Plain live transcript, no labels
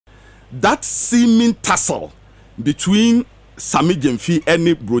that seeming tussle between Sammy Gyamfi and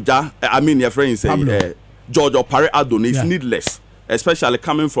Broja, your friend say George Opare Adon is needless, especially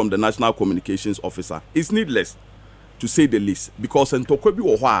coming from the National Communications Officer. It's needless, to say the least, because in Tokobi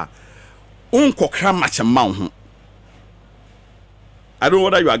Oha, unkokra match. I don't know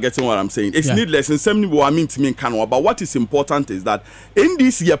whether you are getting what I'm saying. It's needless in some people I mean to me can, but what is important is that in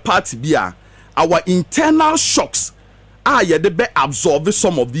this year party beer, our internal shocks are the be absorb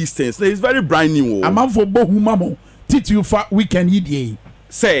some of these things. It's very brand new. I'm for bohu mamo. Titu fa weekend ye.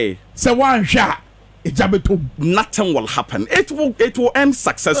 Say one shot. Nothing will happen. It will end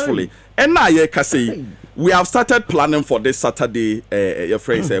successfully. And now you can say we have started planning for this Saturday your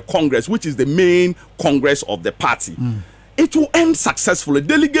phrase Congress, which is the main Congress of the party. It will end successfully.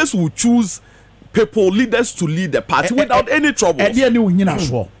 Delegates will choose people, leaders to lead the party without any trouble.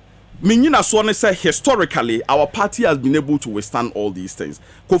 Historically, our party has been able to withstand all these things.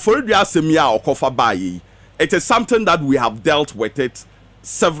 It is something that we have dealt with it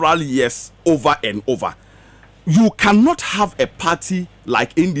several years over and over. You cannot have a party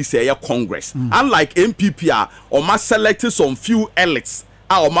like NDC Congress, unlike MPPR, or must select some few elites.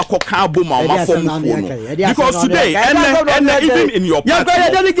 Because today, and even in your party, no,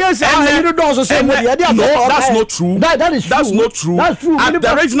 that's not true. That's not true. At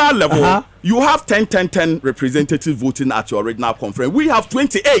the regional level, you have 10 representatives voting at your regional conference. We have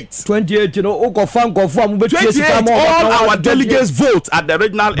 28. 28, you know, 28, all our delegates vote at the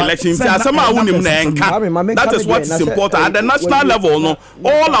regional elections. That is what is important. At the national level, no,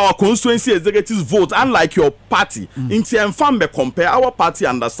 all our constituency executives vote, unlike your party. In Tianfambe compare, our party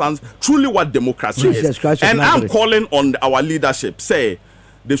understands truly what democracy is. And I'm calling on our leadership, say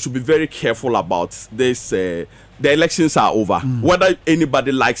they should be very careful about this. The elections are over. Whether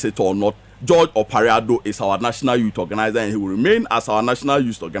anybody likes it or not, George Opare is our national youth organizer, and he will remain as our national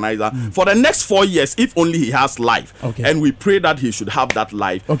youth organizer for the next 4 years, if only he has life. And we pray that he should have that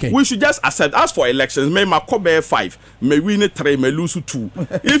life. We should just accept. As for elections, may Makobe 5, may win 3, may lose 2.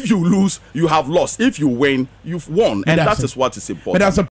 If you lose, you have lost. If you win, you've won. And that is what is important.